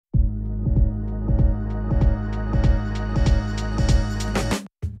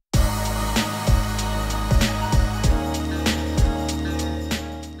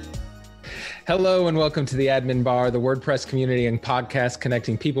Hello and welcome to the Admin Bar, the WordPress community and podcast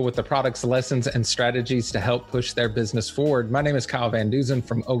connecting people with the products, lessons, and strategies to help push their business forward. My name is Kyle Van Duzen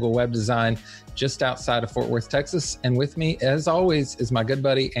from Ogle Web Design, just outside of Fort Worth, Texas. And with me, as always, is my good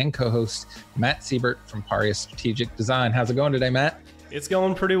buddy and co-host, Matt Siebert from Paria Strategic Design. How's it going today, Matt? It's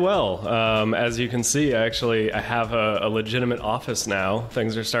going pretty well. As you can see, I have a legitimate office now.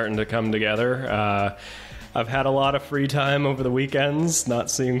 Things are starting to come together. I've had a lot of free time over the weekends, not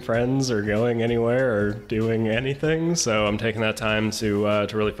seeing friends or going anywhere or doing anything. So I'm taking that time to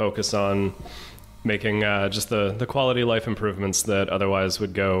really focus on making just the quality of life improvements that otherwise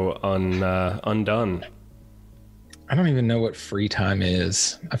would go undone. I don't even know what free time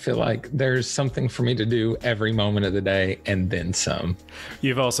is. I feel like there's something for me to do every moment of the day and then some.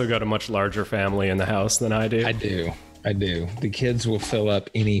 You've also got a much larger family in the house than I do. I do. The kids will fill up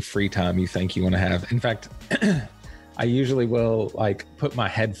any free time you think you want to have. In fact, I usually will put my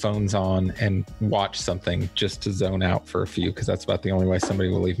headphones on and watch something just to zone out for a few, because that's about the only way somebody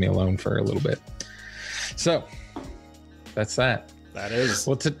will leave me alone for a little bit. So that's that. That is.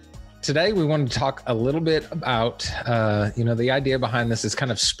 Well, today we wanted to talk a little bit about, the idea behind this is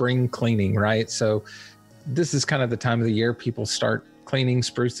kind of spring cleaning, right? So this is kind of the time of the year people start cleaning,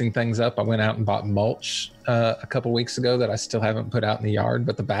 sprucing things up. I went out and bought mulch a couple weeks ago that I still haven't put out in the yard,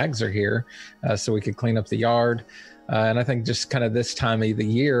 but the bags are here so we could clean up the yard. And I think just kind of this time of the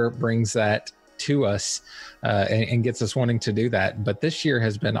year brings that to us and gets us wanting to do that. But this year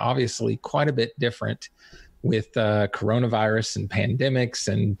has been obviously quite a bit different with coronavirus and pandemics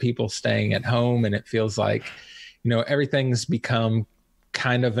and people staying at home. And it feels like, everything's become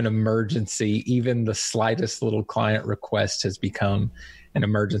kind of an emergency. Even the slightest little client request has become an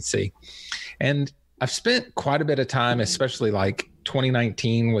emergency. And I've spent quite a bit of time, especially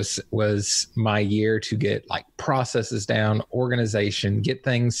 2019 was my year to get processes down, organization, get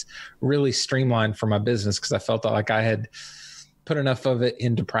things really streamlined for my business, because I felt like I had put enough of it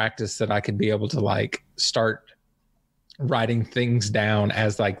into practice that I could be able to start writing things down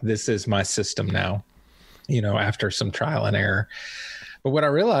as this is my system now, after some trial and error. But what I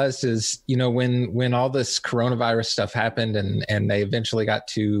realized is, when all this coronavirus stuff happened and they eventually got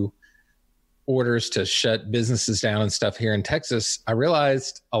to orders to shut businesses down and stuff here in Texas, I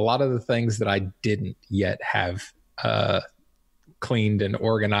realized a lot of the things that I didn't yet have cleaned and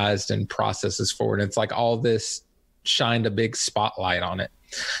organized and processes for. And it's all this shined a big spotlight on it.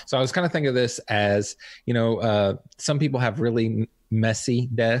 So I was kind of thinking of this as, some people have really messy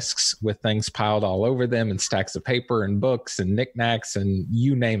desks with things piled all over them and stacks of paper and books and knickknacks and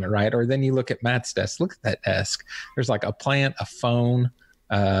you name it, right? Or then you look at Matt's desk. Look at that desk. There's a plant, a phone,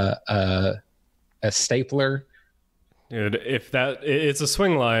 a stapler. Dude, it's a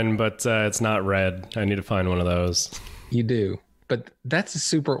swing line, but it's not red. I need to find one of those. You do, but that's a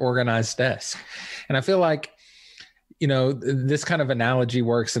super organized desk. And I feel like, this kind of analogy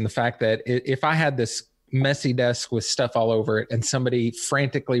works in the fact that if I had this messy desk with stuff all over it and somebody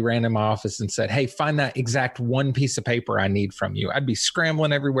frantically ran in my office and said, "Hey, find that exact one piece of paper I need from you," I'd be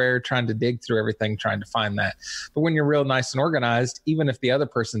scrambling everywhere, trying to dig through everything, trying to find that. But when you're real nice and organized, even if the other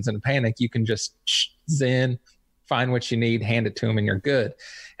person's in a panic, you can just zen, find what you need, hand it to them, and you're good.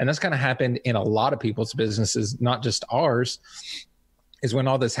 And that's kind of happened in a lot of people's businesses, not just ours. Is when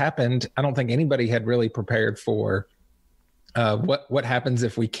all this happened, I don't think anybody had really prepared for what happens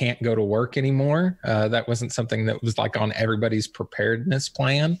if we can't go to work anymore. That wasn't something that was on everybody's preparedness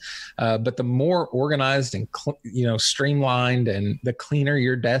plan. But the more organized and streamlined and the cleaner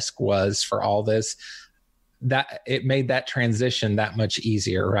your desk was for all this, that it made that transition that much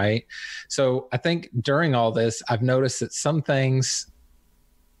easier, right? So I think during all this, I've noticed that some things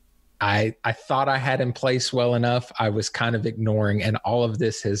I thought I had in place well enough, I was kind of ignoring, and all of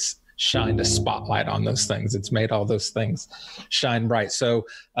this has shined a spotlight on those things. It's made all those things shine bright. So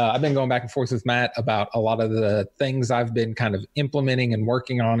I've been going back and forth with Matt about a lot of the things I've been kind of implementing and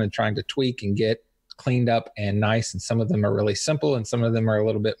working on and trying to tweak and get cleaned up and nice. And some of them are really simple and some of them are a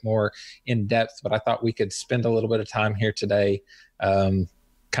little bit more in depth, but I thought we could spend a little bit of time here today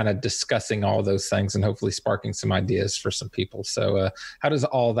kind of discussing all those things and hopefully sparking some ideas for some people. So how does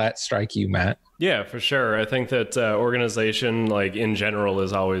all that strike you, Matt? Yeah, for sure. I think that organization, in general,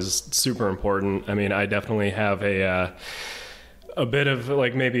 is always super important. I mean, I definitely have a bit of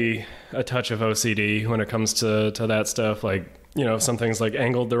maybe a touch of OCD when it comes to that stuff. If something's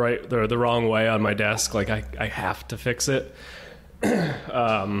angled the wrong way on my desk, I have to fix it.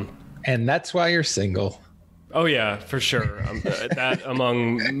 And that's why you're single. Oh yeah, for sure. That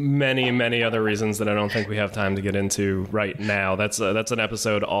among many, many other reasons that I don't think we have time to get into right now. That's an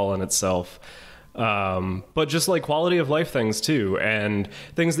episode all in itself. But just like quality of life things too, and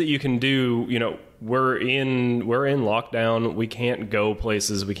things that you can do. We're in lockdown. We can't go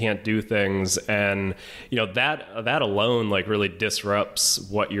places. We can't do things, and that alone like really disrupts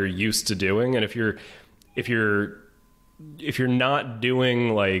what you're used to doing. And if you're not doing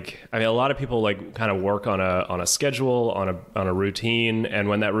a lot of people like kind of work on a schedule, on a routine, and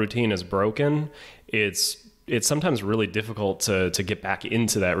when that routine is broken, it's sometimes really difficult to get back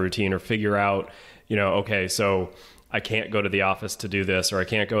into that routine or figure out, okay, so I can't go to the office to do this, or I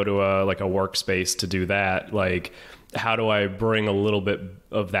can't go to a workspace to do that. Like, how do I bring a little bit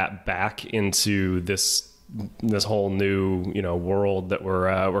of that back into this whole new, world that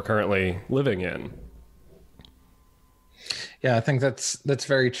we're currently living in? Yeah, I think that's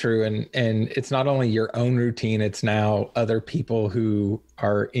very true. And it's not only your own routine, it's now other people who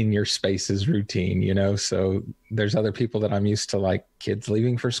are in your space's routine, so there's other people that I'm used to, like kids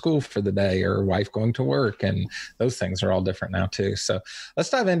leaving for school for the day or wife going to work, and those things are all different now too. So let's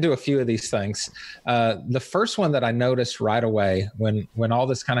dive into a few of these things. The first one that I noticed right away when all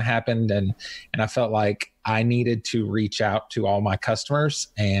this kind of happened, and I felt like I needed to reach out to all my customers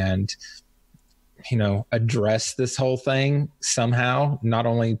and address this whole thing somehow, not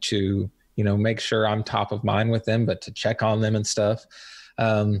only to, make sure I'm top of mind with them, but to check on them and stuff.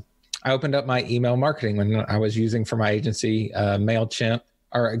 I opened up my email marketing when I was using for my agency, MailerLite.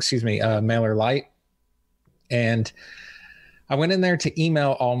 And I went in there to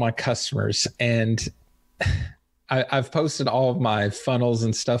email all my customers, and I've posted all of my funnels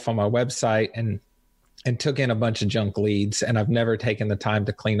and stuff on my website and took in a bunch of junk leads, and I've never taken the time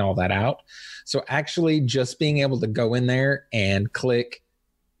to clean all that out. So actually just being able to go in there and click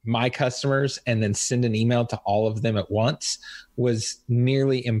my customers and then send an email to all of them at once was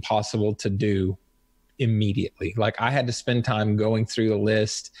nearly impossible to do immediately. Like, I had to spend time going through the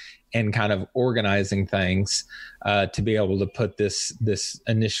list and kind of organizing things to be able to put this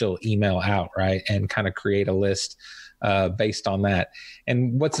initial email out, right? And kind of create a list based on that.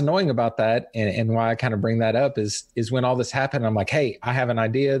 And what's annoying about that, and why I kind of bring that up, is when all this happened, I'm like, hey, I have an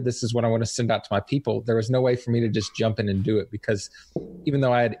idea. This is what I want to send out to my people. There was no way for me to just jump in and do it, because even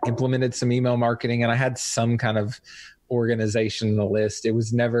though I had implemented some email marketing and I had some kind of organization in the list, it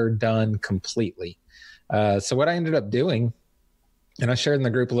was never done completely. So what I ended up doing, and I shared in the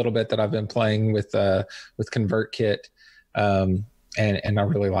group a little bit that I've been playing with ConvertKit, and I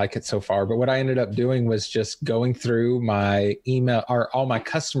really like it so far. But what I ended up doing was just going through my email, or all my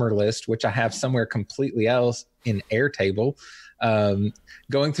customer list, which I have somewhere completely else in Airtable,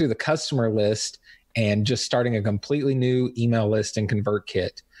 going through the customer list and just starting a completely new email list in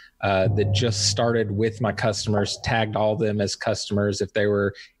ConvertKit that just started with my customers, tagged all of them as customers. If they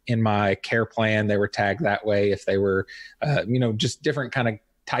were in my care plan, they were tagged that way. If they were, just different kind of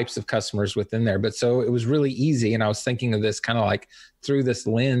types of customers within there. But so it was really easy. And I was thinking of this kind of like through this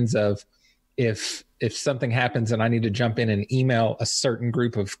lens of, if something happens and I need to jump in and email a certain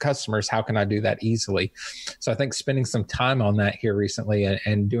group of customers, how can I do that easily? So I think spending some time on that here recently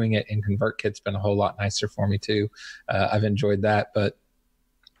and doing it in ConvertKit's been a whole lot nicer for me too. I've enjoyed that, but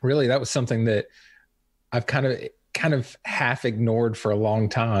really that was something that I've kind of half ignored for a long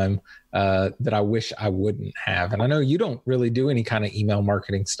time, that I wish I wouldn't have. And I know you don't really do any kind of email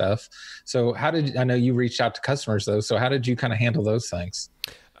marketing stuff. So I know you reached out to customers though. So how did you kind of handle those things?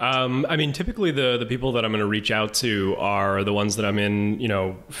 Typically the people that I'm going to reach out to are the ones that I'm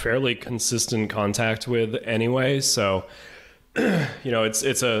in, fairly consistent contact with anyway. So,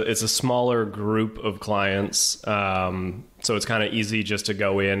 it's a smaller group of clients. So it's kind of easy just to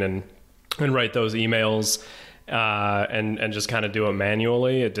go in and write those emails, and just kind of do it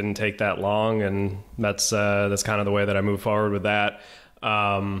manually. It didn't take that long, and that's kind of the way that I move forward with that.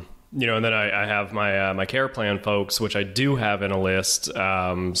 And then I have my care plan folks, which I do have in a list, so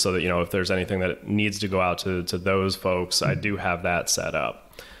that, if there's anything that needs to go out to those folks, I do have that set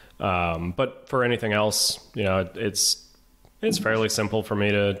up. But for anything else, it's fairly simple for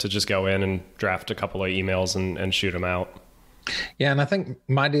me to just go in and draft a couple of emails and shoot them out. Yeah. And I think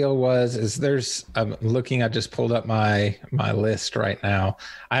my deal I'm looking, I just pulled up my list right now.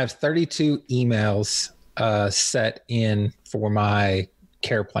 I have 32 emails set in for my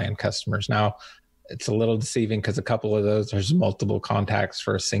care plan customers. Now, it's a little deceiving because a couple of those, there's multiple contacts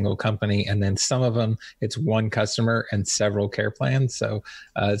for a single company. And then some of them, it's one customer and several care plans. So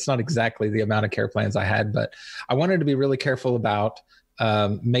it's not exactly the amount of care plans I had, but I wanted to be really careful about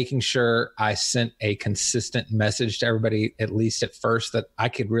making sure I sent a consistent message to everybody, at least at first, that I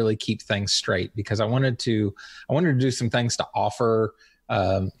could really keep things straight, because I wanted to do some things to offer,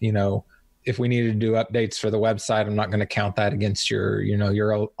 if we needed to do updates for the website, I'm not going to count that against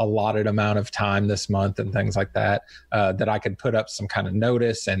your allotted amount of time this month and things like that, that I could put up some kind of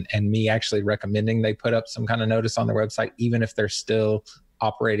notice and me actually recommending they put up some kind of notice on their website, even if they're still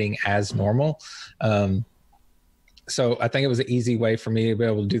operating as normal. So I think it was an easy way for me to be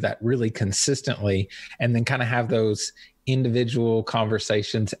able to do that really consistently and then kind of have those individual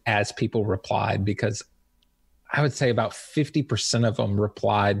conversations as people replied, because I would say about 50% of them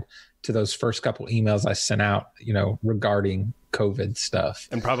replied to those first couple emails I sent out, regarding COVID stuff.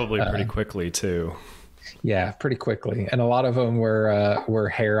 And probably pretty quickly too. Yeah, pretty quickly. And a lot of them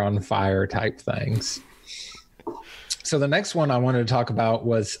were hair on fire type things. So the next one I wanted to talk about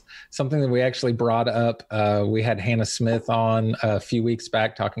was something that we actually brought up. We had Hannah Smith on a few weeks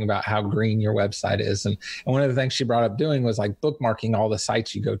back talking about how green your website is. And one of the things she brought up doing was like bookmarking all the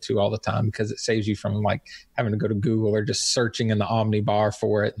sites you go to all the time, because it saves you from like having to go to Google or just searching in the Omni bar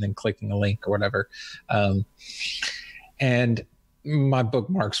for it and then clicking a link or whatever. And my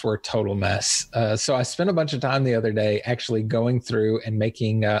bookmarks were a total mess. So I spent a bunch of time the other day actually going through and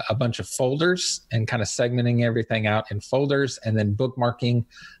making a bunch of folders and kind of segmenting everything out in folders and then bookmarking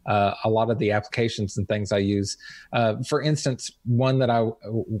a lot of the applications and things I use. For instance, one that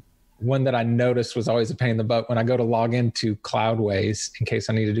I noticed was always a pain in the butt when I go to log into Cloudways in case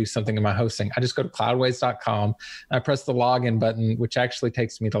I need to do something in my hosting. I just go to cloudways.com and I press the login button, which actually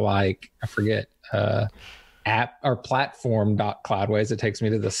takes me to app or platform.cloudways. It takes me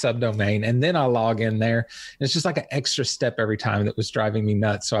to the subdomain and then I log in there. It's just like an extra step every time that was driving me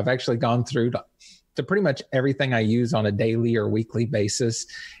nuts. So I've actually gone through to pretty much everything I use on a daily or weekly basis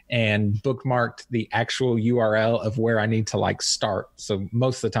and bookmarked the actual URL of where I need to start. So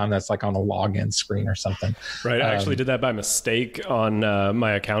most of the time that's like on a login screen or something. Right. I actually did that by mistake on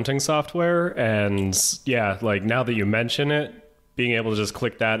my accounting software. And yeah, now that you mention it, being able to just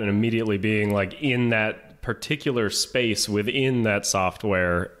click that and immediately being in that particular space within that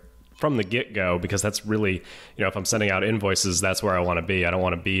software from the get-go, because that's really, if I'm sending out invoices, that's where I want to be. I don't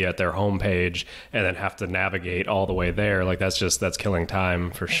want to be at their homepage and then have to navigate all the way there. That's killing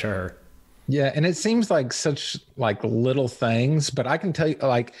time for sure. Yeah. And it seems like such little things, but I can tell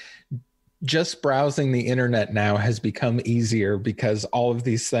you just browsing the internet now has become easier because all of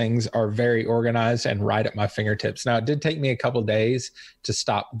these things are very organized and right at my fingertips. Now, it did take me a couple of days to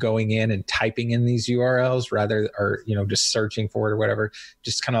stop going in and typing in these URLs just searching for it or whatever,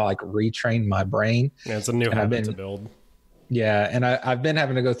 just kind of retrain my brain. Yeah, it's a new habit to build. Yeah. And I've been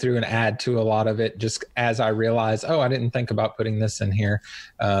having to go through and add to a lot of it just as I realize, I didn't think about putting this in here.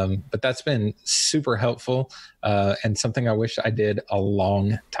 But that's been super helpful and something I wish I did a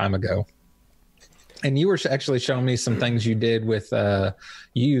long time ago. And you were actually showing me some things you did with, you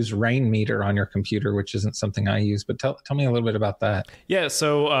use Rain Meter on your computer, which isn't something I use, but tell me a little bit about that. Yeah,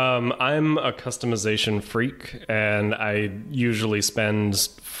 so I'm a customization freak, and I usually spend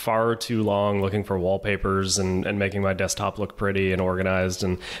far too long looking for wallpapers and making my desktop look pretty and organized.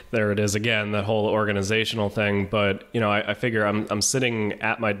 And there it is again, that whole organizational thing. But, I figure I'm sitting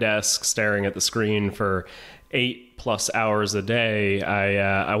at my desk staring at the screen for 8+ hours a day.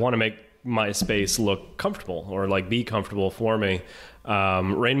 I want to make my space look comfortable or be comfortable for me.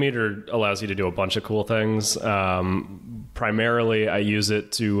 Rain Meter allows you to do a bunch of cool things. Primarily I use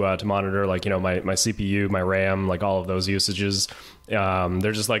it to monitor my CPU, my RAM, all of those usages.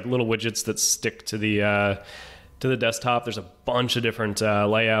 They're just little widgets that stick to the desktop. There's a bunch of different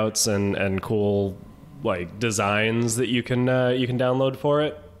layouts and cool designs that you can download for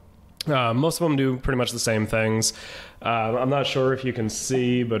it. Most of them do pretty much the same things. I'm not sure if you can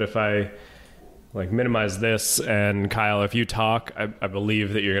see, but if I minimize this and Kyle, if you talk, I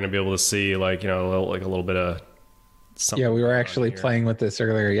believe that you're going to be able to see a little bit of something. Yeah, we were actually playing with this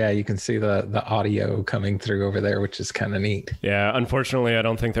earlier. Yeah, you can see the audio coming through over there, which is kind of neat. Yeah, unfortunately, I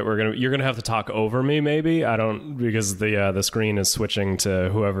don't think that you're going to have to talk over me maybe. Because the screen is switching to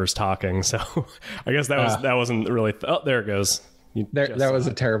whoever's talking. So I guess that wasn't really, there it goes. That was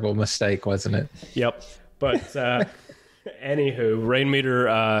a terrible mistake, wasn't it? Yep. But anywho, Rain Meter,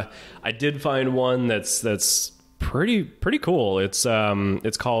 I did find one that's pretty cool. It's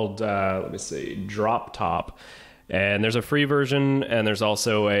called let me see, Drop Top, and there's a free version and there's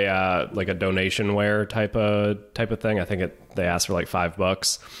also a donationware type of thing. I think they ask for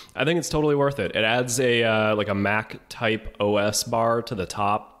 $5. I think it's totally worth it. It adds a Mac type OS bar to the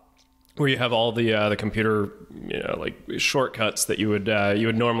top, where you have all the computer, shortcuts that you would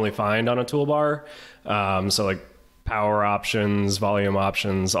normally find on a toolbar. So power options, volume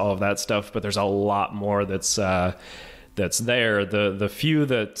options, all of that stuff. But there's a lot more that's there. The few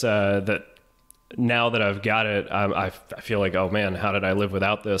that now that I've got it, I feel oh man, how did I live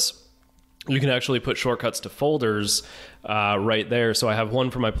without this? you can actually put shortcuts to folders right there. So I have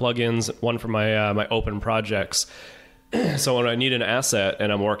one for my plugins, one for my my open projects. So when I need an asset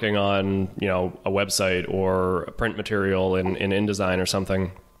and I'm working on, a website or a print material in InDesign or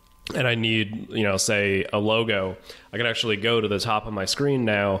something, and I need, say a logo, I can actually go to the top of my screen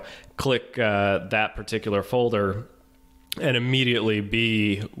now, click that particular folder, and immediately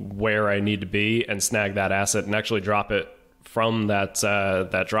be where I need to be and snag that asset and actually drop it from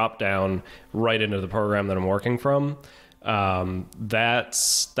that drop down right into the program that I'm working from.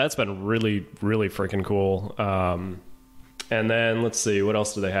 That's been really, really freaking cool. And then let's see, what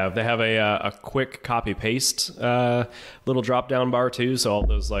else do they have? They have a quick copy paste little drop down bar too. So all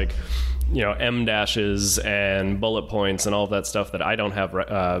those M dashes and bullet points and all of that stuff that I don't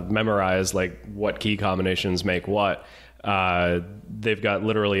have memorized, like what key combinations make what. They've got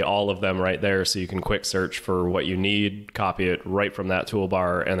literally all of them right there, so you can quick search for what you need, copy it right from that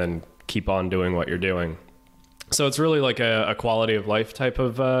toolbar, and then keep on doing what you're doing. So it's really like a quality of life type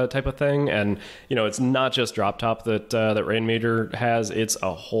of thing, and it's not just drop top that Rainmeter has; it's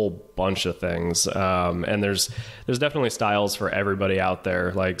a whole bunch of things. And there's definitely styles for everybody out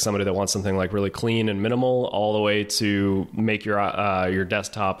there. Like somebody that wants something like really clean and minimal, all the way to make your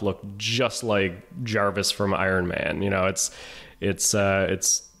desktop look just like Jarvis from Iron Man. It's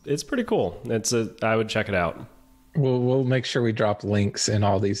pretty cool. I would check it out. We'll make sure we drop links in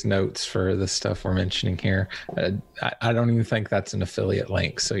all these notes for the stuff we're mentioning here. I don't even think that's an affiliate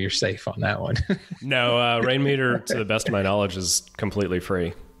link, so you're safe on that one. No, Rainmeter, to the best of my knowledge, is completely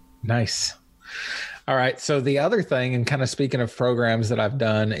free. Nice. All right. So the other thing, and kind of speaking of programs that I've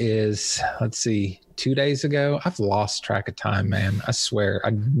done, is, let's see, 2 days ago, I've lost track of time, man. I swear, I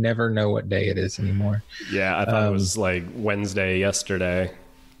never know what day it is anymore. Yeah, I thought it was like Wednesday yesterday.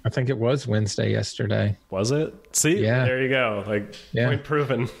 I think it was Wednesday yesterday. Was it? See, yeah. There you go. Point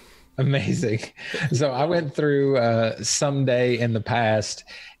proven. Amazing. So I went through someday in the past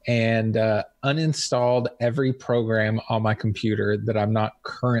and uninstalled every program on my computer that I'm not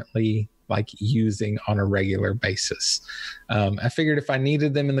currently using on a regular basis. I figured if I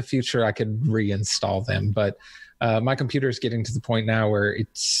needed them in the future, I could reinstall them. But my computer is getting to the point now where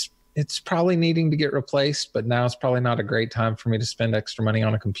it's probably needing to get replaced, but now it's probably not a great time for me to spend extra money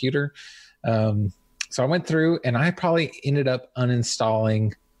on a computer. So I went through and I probably ended up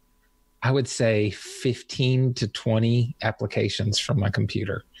uninstalling, I would say 15 to 20 applications from my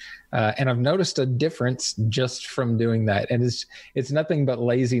computer. And I've noticed a difference just from doing that. And it's nothing but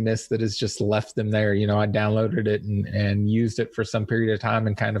laziness that has just left them there. I downloaded it and used it for some period of time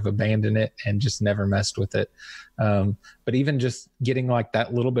and kind of abandoned it and just never messed with it. But even just getting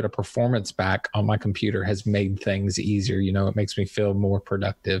that little bit of performance back on my computer has made things easier. It makes me feel more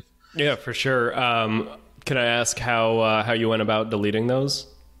productive. Yeah, for sure. Can I ask how you went about deleting those?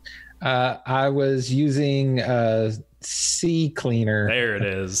 I was using CCleaner. There it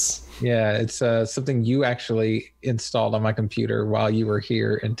is. Yeah, it's something you actually installed on my computer while you were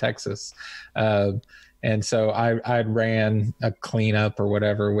here in Texas. And so I ran a cleanup or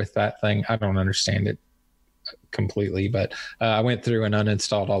whatever with that thing. I don't understand it completely, but I went through and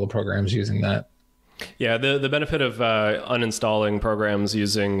uninstalled all the programs using that. Yeah, the benefit of uninstalling programs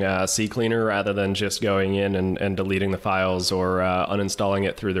using CCleaner rather than just going in and deleting the files or uninstalling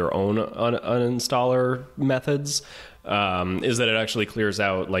it through their own uninstaller methods is that it actually clears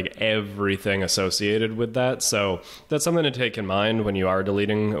out everything associated with that. So that's something to take in mind when you are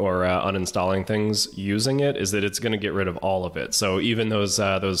deleting or uninstalling things using it, is that it's going to get rid of all of it. So even those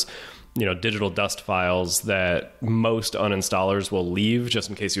digital dust files that most uninstallers will leave just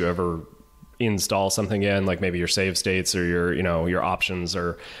in case you ever install something in, like maybe your save states or your options,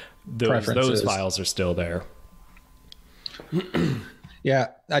 or those files are still there. Yeah,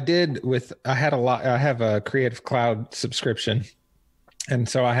 I have a Creative Cloud subscription. And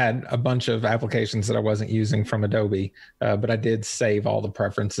so I had a bunch of applications that I wasn't using from Adobe, but I did save all the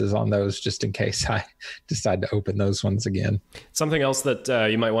preferences on those just in case I decide to open those ones again. Something else that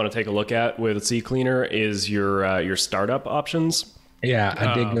you might want to take a look at with CCleaner is your startup options. Yeah,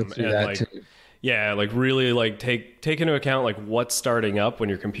 I did go through that too. Yeah, really take into account what's starting up when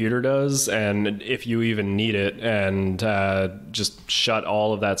your computer does, and if you even need it, and just shut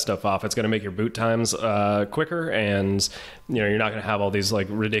all of that stuff off. It's going to make your boot times quicker, and you're not going to have all these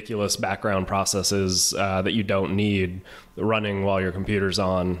ridiculous background processes that you don't need running while your computer's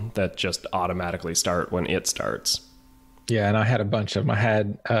on that just automatically start when it starts. Yeah, and I had a bunch of them. I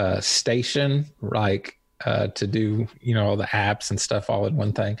had Station, to do, all the apps and stuff all in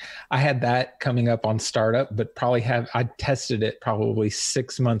one thing. I had that coming up on startup, but I tested it probably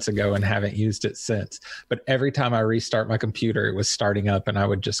 6 months ago and haven't used it since. But every time I restart my computer, it was starting up and I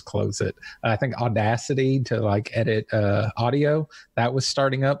would just close it. I think Audacity to like edit audio, that was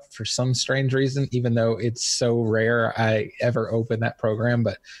starting up for some strange reason, even though it's so rare I ever open that program,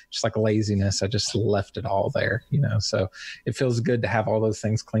 but just like laziness, I just left it all there, so it feels good to have all those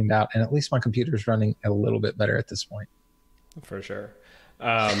things cleaned out. And at least my computer's running a little bit better at this point. For sure.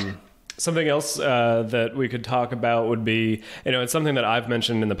 Something else that we could talk about would be, it's something that I've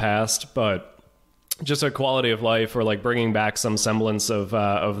mentioned in the past, but just a quality of life, or like bringing back some semblance of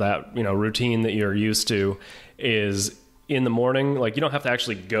that, routine that you're used to, is in the morning. Like, you don't have to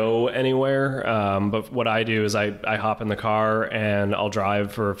actually go anywhere. But what I do is I hop in the car and I'll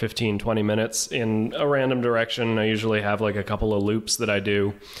drive for 15, 20 minutes in a random direction. I usually have like a couple of loops that I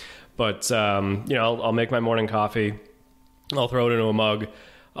do. But, I'll make my morning coffee. I'll throw it into a mug.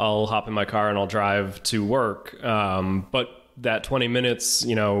 I'll hop in my car and I'll drive to work. But that 20 minutes,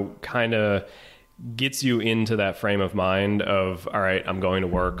 kind of gets you into that frame of mind of, all right, I'm going to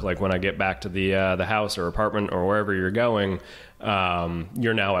work. Like when I get back to the house or apartment or wherever you're going,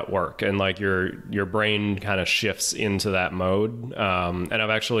 you're now at work, and like your brain kind of shifts into that mode. And I've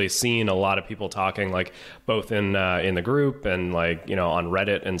actually seen a lot of people talking, like both in the group and like, on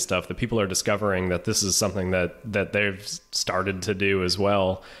Reddit and stuff, that people are discovering that this is something that they've started to do as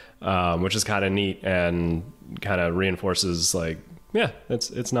well, which is kind of neat and kind of reinforces like, yeah,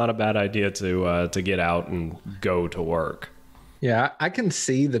 it's not a bad idea to get out and go to work. Yeah, I can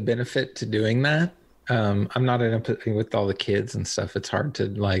see the benefit to doing that. I'm not in a with all the kids and stuff. It's hard to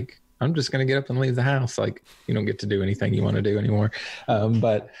like, I'm just going to get up and leave the house. Like, you don't get to do anything you want to do anymore.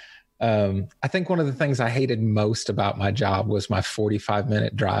 But I think one of the things I hated most about my job was my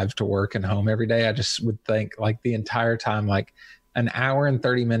 45-minute drive to work and home every day. I just would think like the entire time, like an hour and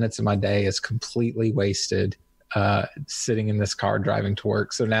 30 minutes of my day is completely wasted sitting in this car driving to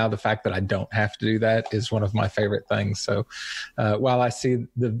work. So now the fact that I don't have to do that is one of my favorite things. So while I see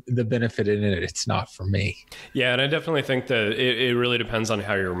the benefit in it, it's not for me. Yeah, and I definitely think that it really depends on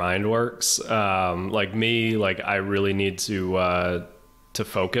how your mind works. Like me, like I really need to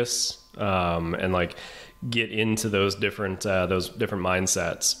focus and like get into those different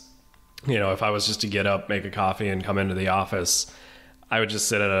mindsets. If I was just to get up, make a coffee, and come into the office, I would just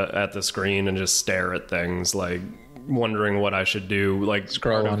sit at the screen and just stare at things, like wondering what I should do, like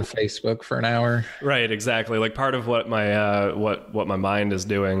scroll on Facebook for an hour. Right, exactly. Like part of what my what my mind is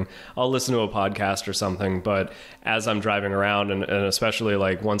doing, I'll listen to a podcast or something, but as I'm driving around, and especially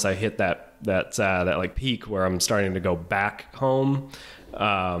like once I hit that like peak where I'm starting to go back home,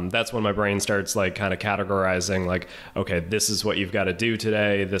 that's when my brain starts like kind of categorizing, like, okay, this is what you've got to do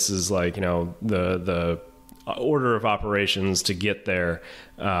today. This is like, the order of operations to get there.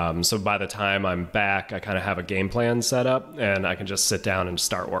 So by the time I'm back, I kind of have a game plan set up and I can just sit down and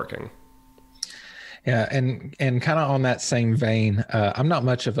start working. Yeah. And kind of on that same vein, I'm not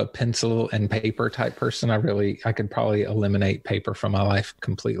much of a pencil and paper type person. I could probably eliminate paper from my life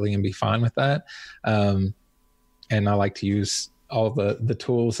completely and be fine with that. And I like to use all the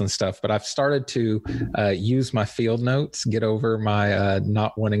tools and stuff, but I've started to use my field notes, get over my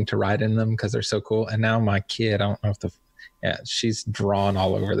not wanting to write in them because they're so cool. And now my kid, I don't know if she's drawn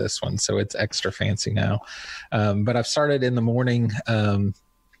all over this one, so it's extra fancy now. But I've started in the morning kind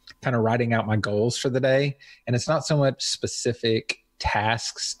of writing out my goals for the day. And it's not so much specific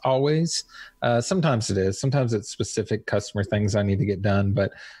tasks always. Sometimes it is. Sometimes it's specific customer things I need to get done,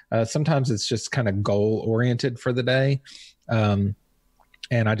 but sometimes it's just kind of goal oriented for the day.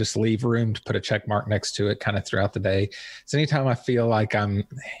 And I just leave room to put a check mark next to it kind of throughout the day. So anytime I feel like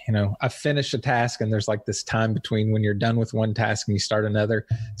I finished a task and there's like this time between when you're done with one task and you start another,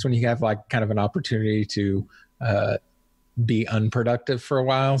 it's when you have like kind of an opportunity to be unproductive for a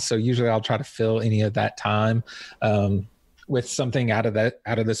while. So usually I'll try to fill any of that time with something out of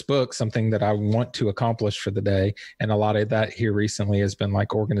this book, something that I want to accomplish for the day. And a lot of that here recently has been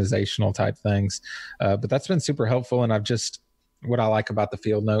like organizational type things. But that's been super helpful. And what I like about the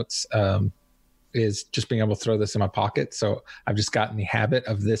field notes is just being able to throw this in my pocket. So I've just gotten the habit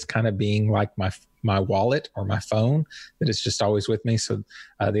of this kind of being like my wallet or my phone, that it's just always with me. So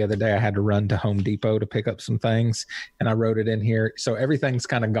the other day I had to run to Home Depot to pick up some things and I wrote it in here. So everything's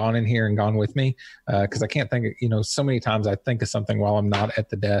kind of gone in here and gone with me because I can't think, so many times I think of something while I'm not at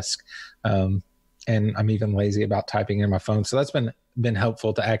the desk. And I'm even lazy about typing in my phone. So that's been been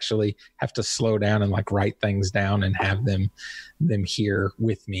helpful to actually have to slow down and like write things down and have them here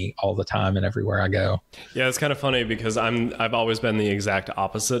with me all the time and everywhere I go. Yeah, it's kind of funny because I've always been the exact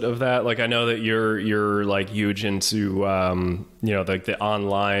opposite of that. Like I know that you're like huge into like the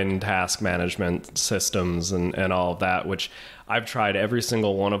online task management systems and all of that, which I've tried every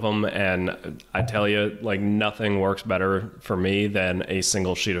single one of them, and I tell you, like nothing works better for me than a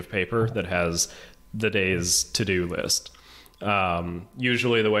single sheet of paper that has the day's to-do list.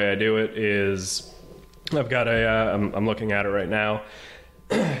 Usually the way I do it is I've got I'm looking at it right now.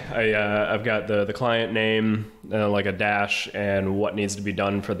 I've got the client name, like a dash, and what needs to be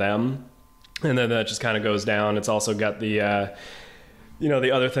done for them. And then that just kind of goes down. It's also got the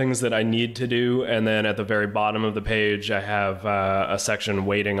other things that I need to do. And then at the very bottom of the page, I have a section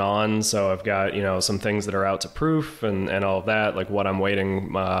waiting on. So I've got, some things that are out to proof and all of that, like what I'm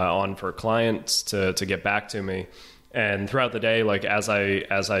waiting on for clients to get back to me. And throughout the day, like as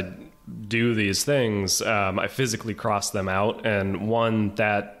I do these things, I physically cross them out. And one,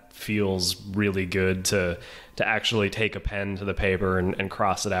 that feels really good to actually take a pen to the paper and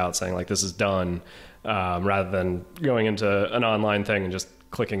cross it out saying like, this is done. Rather than going into an online thing and just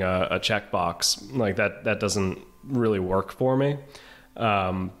clicking a checkbox. Like that doesn't really work for me.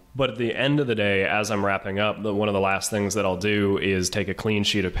 But at the end of the day, as I'm wrapping up, one of the last things that I'll do is take a clean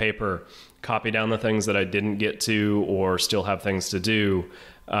sheet of paper, copy down the things that I didn't get to or still have things to do.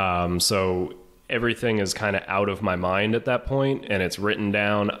 So everything is kind of out of my mind at that point, and it's written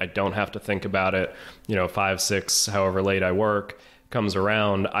down. I don't have to think about it. 5, 6, however late I work comes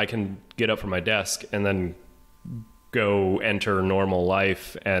around, I can get up from my desk and then go enter normal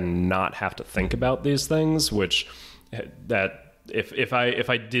life and not have to think about these things, which that if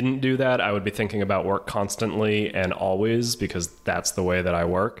I didn't do that, I would be thinking about work constantly and always, because that's the way that I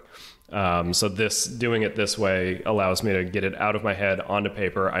work. So doing it this way allows me to get it out of my head onto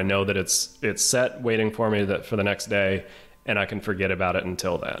paper. I know that it's set waiting for me for the next day, and I can forget about it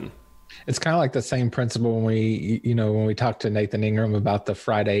until then. It's kind of like the same principle when we talked to Nathan Ingram about the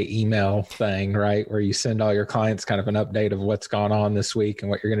Friday email thing, right? Where you send all your clients kind of an update of what's gone on this week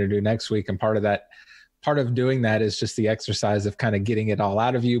and what you're going to do next week. And part of doing that is just the exercise of kind of getting it all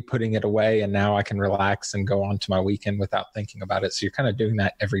out of you, putting it away. And now I can relax and go on to my weekend without thinking about it. So you're kind of doing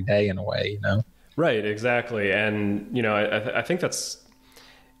that every day in a way, Right, exactly. And, I think that's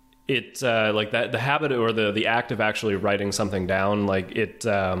it, like that, the habit or the act of actually writing something down, like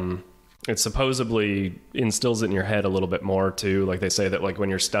it supposedly instills it in your head a little bit more too. Like they say that like when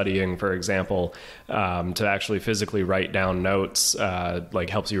you're studying, for example, to actually physically write down notes,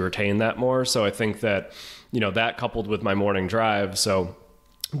 like helps you retain that more. So I think that, that coupled with my morning drive. So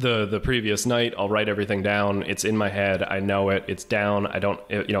the previous night, I'll write everything down. It's in my head. I know it. It's down. I don't,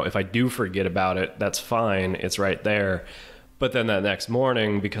 if I do forget about it, that's fine. It's right there. But then that next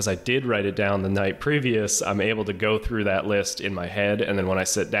morning, because I did write it down the night previous, I'm able to go through that list in my head. And then when I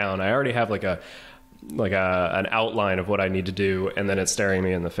sit down, I already have an outline of what I need to do. And then it's staring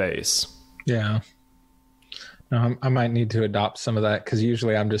me in the face. Yeah. No, I might need to adopt some of that, because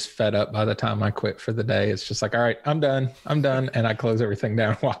usually I'm just fed up by the time I quit for the day. It's just like, all right, I'm done. And I close everything down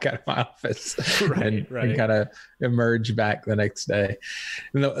and walk out of my office and kind of emerge back the next day.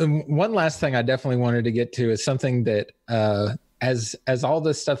 And one last thing I definitely wanted to get to is something that as all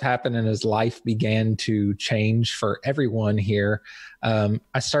this stuff happened and as life began to change for everyone here, I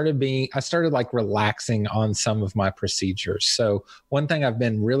started like relaxing on some of my procedures. So one thing I've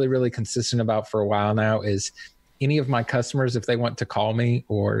been really, really consistent about for a while now is any of my customers, if they want to call me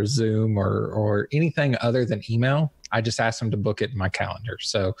or Zoom or anything other than email, I just ask them to book it in my calendar.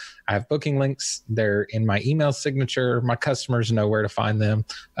 So I have booking links. They're in my email signature. My customers know where to find them.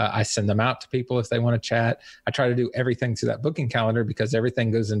 I send them out to people if they want to chat. I try to do everything through that booking calendar because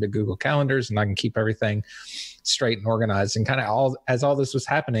everything goes into Google Calendars and I can keep everything straight and organized. And kind of as all this was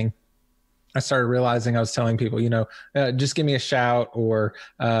happening, I started realizing I was telling people, just give me a shout or,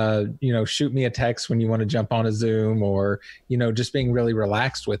 shoot me a text when you want to jump on a Zoom or, just being really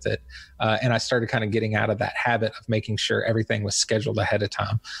relaxed with it. And I started kind of getting out of that habit of making sure everything was scheduled ahead of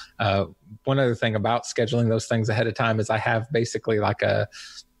time. One other thing about scheduling those things ahead of time is I have basically like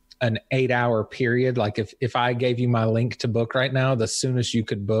an 8-hour period. Like if I gave you my link to book right now, the soonest you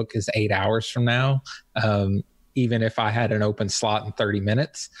could book is 8 hours from now. Even if I had an open slot in 30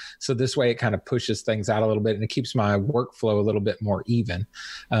 minutes. So this way it kind of pushes things out a little bit and it keeps my workflow a little bit more even.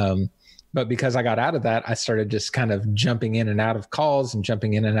 But because I got out of that, I started just kind of jumping in and out of calls and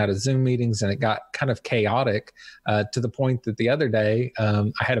jumping in and out of Zoom meetings. And it got kind of chaotic to the point that the other day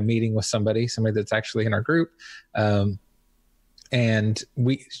I had a meeting with somebody that's actually in our group. And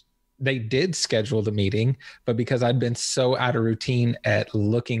they did schedule the meeting, but because I'd been so out of routine at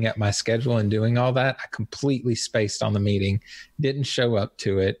looking at my schedule and doing all that, I completely spaced on the meeting, didn't show up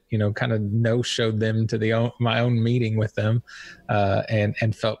to it, kind of no-showed them to my own meeting with them,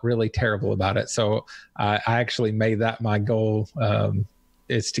 and felt really terrible about it. So I actually made that my goal,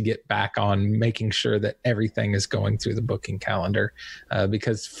 is to get back on making sure that everything is going through the booking calendar,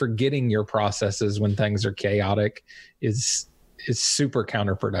 because forgetting your processes when things are chaotic is super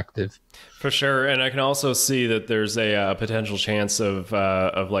counterproductive. For sure. And I can also see that there's a potential chance of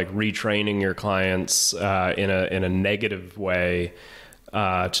like retraining your clients in a negative way,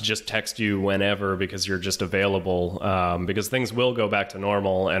 to just text you whenever because you're just available, because things will go back to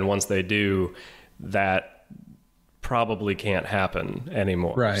normal. And once they do, that probably can't happen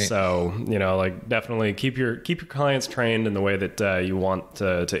anymore. Right. So, like definitely keep your clients trained in the way that you want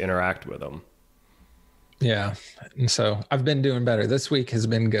to interact with them. Yeah. And so I've been doing better. This week has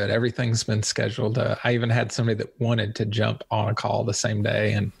been good. Everything's been scheduled. I even had somebody that wanted to jump on a call the same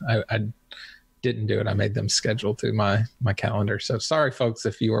day, and I didn't do it. I made them schedule through my calendar. So sorry, folks,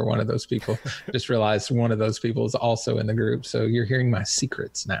 if you are one of those people. Just realized one of those people is also in the group. So you're hearing my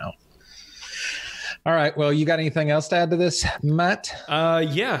secrets now. All right. Well, you got anything else to add to this, Matt?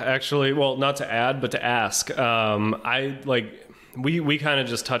 Yeah, actually. Well, not to add, but to ask. We kind of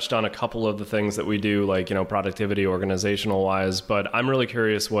just touched on a couple of the things that we do, like, productivity, organizational wise, but I'm really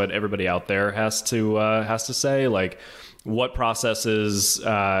curious what everybody out there has to say. Like, what processes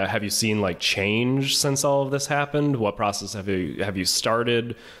have you seen like change since all of this happened? What process have you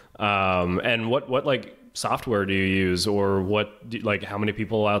started? And what like software do you use, or how many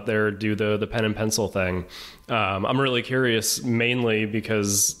people out there do the pen and pencil thing? I'm really curious, mainly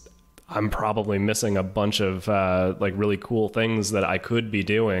because I'm probably missing a bunch of like really cool things that I could be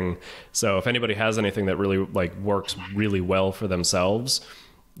doing. So if anybody has anything that really like works really well for themselves,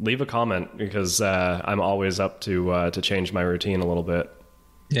 leave a comment, because I'm always up to change my routine a little bit.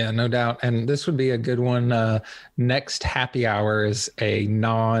 Yeah, no doubt. And this would be a good one. Next happy hour is a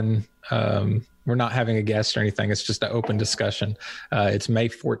we're not having a guest or anything. It's just an open discussion. It's May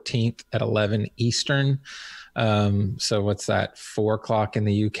 14th at 11 Eastern. So what's that, 4:00 in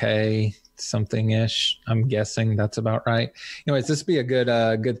the UK, something ish? I'm guessing that's about right. Anyways, this would be a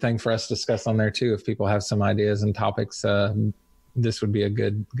good thing for us to discuss on there too. If people have some ideas and topics, this would be a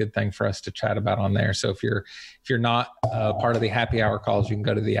good thing for us to chat about on there. So if you're not part of the happy hour calls, you can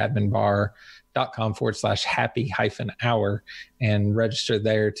go to the adminbar.com/happy-hour and register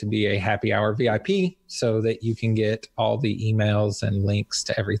there to be a happy hour VIP, so that you can get all the emails and links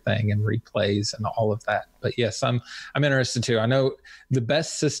to everything and replays and all of that. But yes, I'm interested too. I know the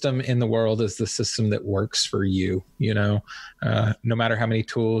best system in the world is the system that works for you. No matter how many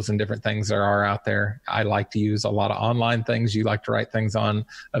tools and different things there are out there. I like to use a lot of online things. You like to write things on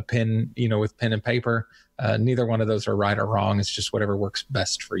a pen, with pen and paper. Neither one of those are right or wrong. It's just whatever works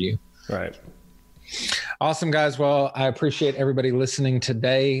best for you. Right. Awesome, guys. Well, I appreciate everybody listening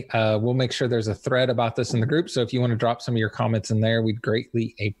today. We'll make sure there's a thread about this in the group. So if you want to drop some of your comments in there, we'd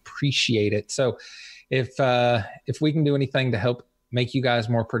greatly appreciate it. So if we can do anything to help make you guys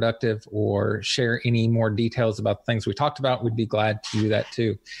more productive or share any more details about the things we talked about, we'd be glad to do that too.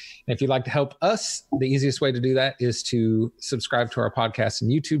 And if you'd like to help us, the easiest way to do that is to subscribe to our podcast and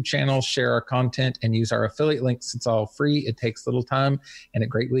YouTube channel, share our content, and use our affiliate links. It's all free. It takes little time, and it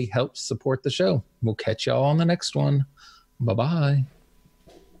greatly helps support the show. We'll catch y'all on the next one. Bye-bye.